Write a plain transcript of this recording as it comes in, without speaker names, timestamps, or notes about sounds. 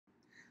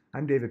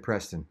I'm David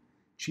Preston,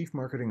 Chief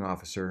Marketing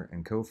Officer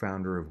and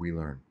co-founder of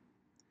weelrn.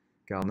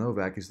 Gal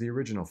Novak is the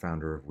original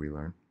founder of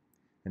weelrn,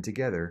 and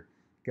together,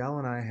 Gal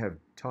and I have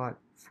taught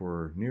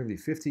for nearly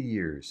 50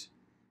 years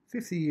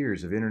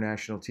of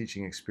international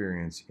teaching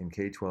experience in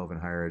K-12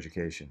 and higher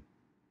education.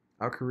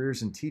 Our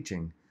careers in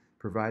teaching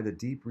provide the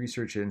deep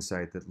research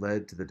insight that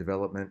led to the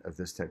development of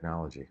this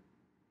technology.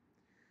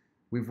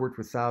 We've worked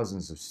with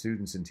thousands of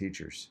students and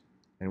teachers,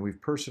 and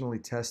we've personally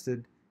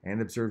tested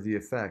and observed the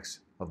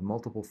effects of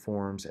multiple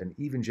forms and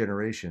even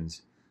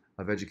generations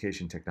of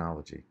education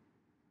technology,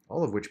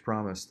 all of which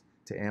promised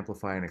to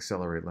amplify and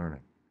accelerate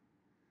learning.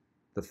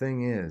 The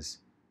thing is,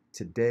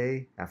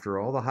 today, after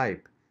all the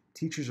hype,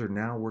 teachers are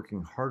now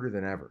working harder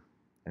than ever,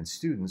 and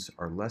students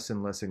are less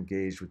and less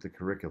engaged with the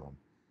curriculum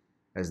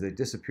as they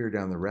disappear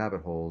down the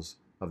rabbit holes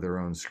of their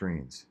own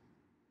screens.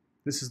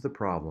 This is the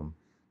problem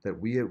that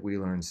we at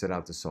weelrn set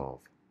out to solve.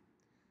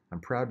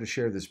 I'm proud to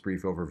share this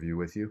brief overview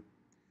with you,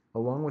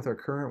 along with our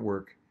current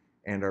work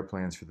and our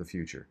plans for the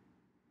future.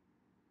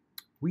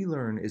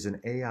 weelrn is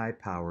an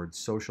AI-powered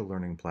social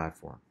learning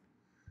platform.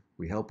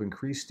 We help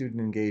increase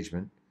student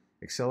engagement,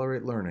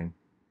 accelerate learning,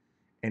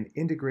 and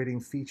integrating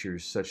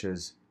features such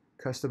as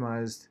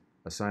customized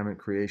assignment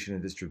creation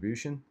and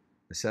distribution,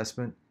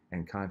 assessment,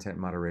 and content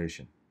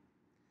moderation.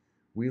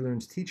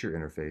 weelrn's teacher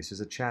interface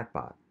is a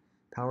chatbot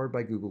powered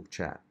by Google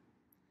Chat.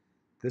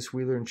 This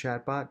weelrn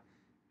chatbot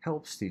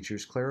helps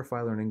teachers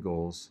clarify learning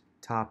goals,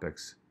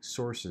 topics,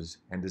 sources,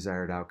 and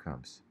desired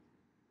outcomes.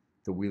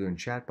 The weelrn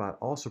chatbot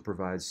also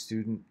provides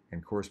student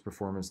and course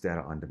performance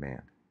data on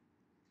demand.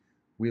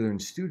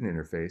 weelrn's student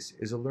interface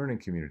is a learning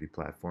community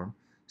platform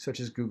such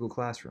as Google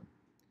Classroom,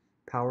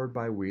 powered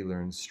by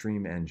weelrn's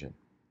Stream Engine.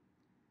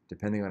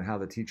 Depending on how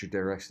the teacher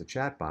directs the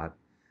chatbot,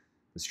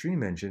 the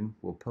Stream Engine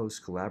will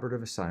post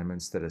collaborative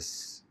assignments that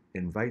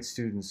invite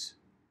students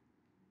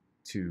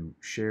to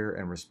share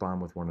and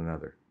respond with one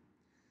another.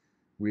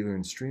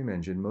 weelrn's Stream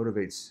Engine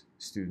motivates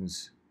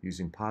students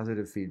using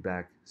positive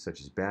feedback such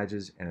as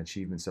badges and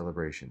achievement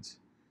celebrations.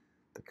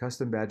 The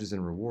custom badges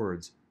and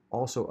rewards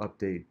also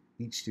update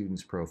each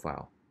student's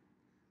profile.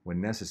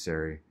 When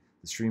necessary,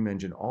 the Stream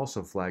Engine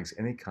also flags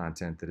any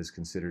content that is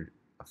considered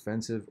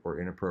offensive or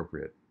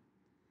inappropriate.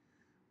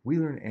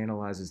 weelrn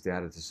analyzes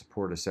data to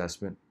support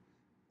assessment,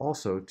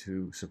 also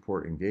to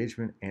support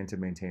engagement and to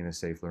maintain a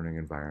safe learning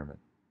environment.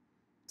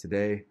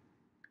 Today,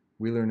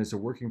 weelrn is a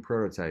working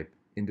prototype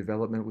in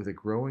development with a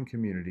growing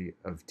community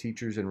of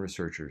teachers and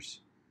researchers.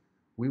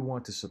 We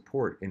want to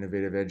support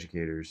innovative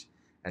educators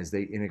as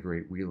they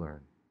integrate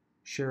weelrn,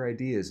 share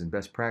ideas and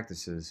best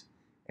practices,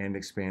 and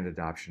expand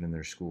adoption in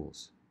their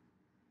schools.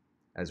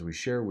 As we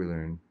share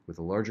weelrn with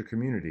a larger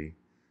community,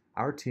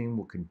 our team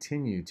will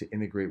continue to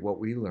integrate what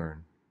we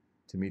learn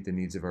to meet the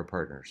needs of our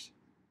partners.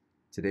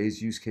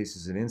 Today's use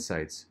cases and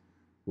insights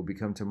will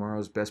become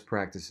tomorrow's best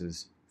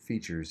practices,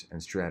 features,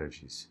 and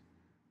strategies.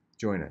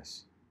 Join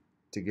us.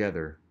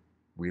 Together,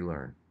 we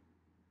learn.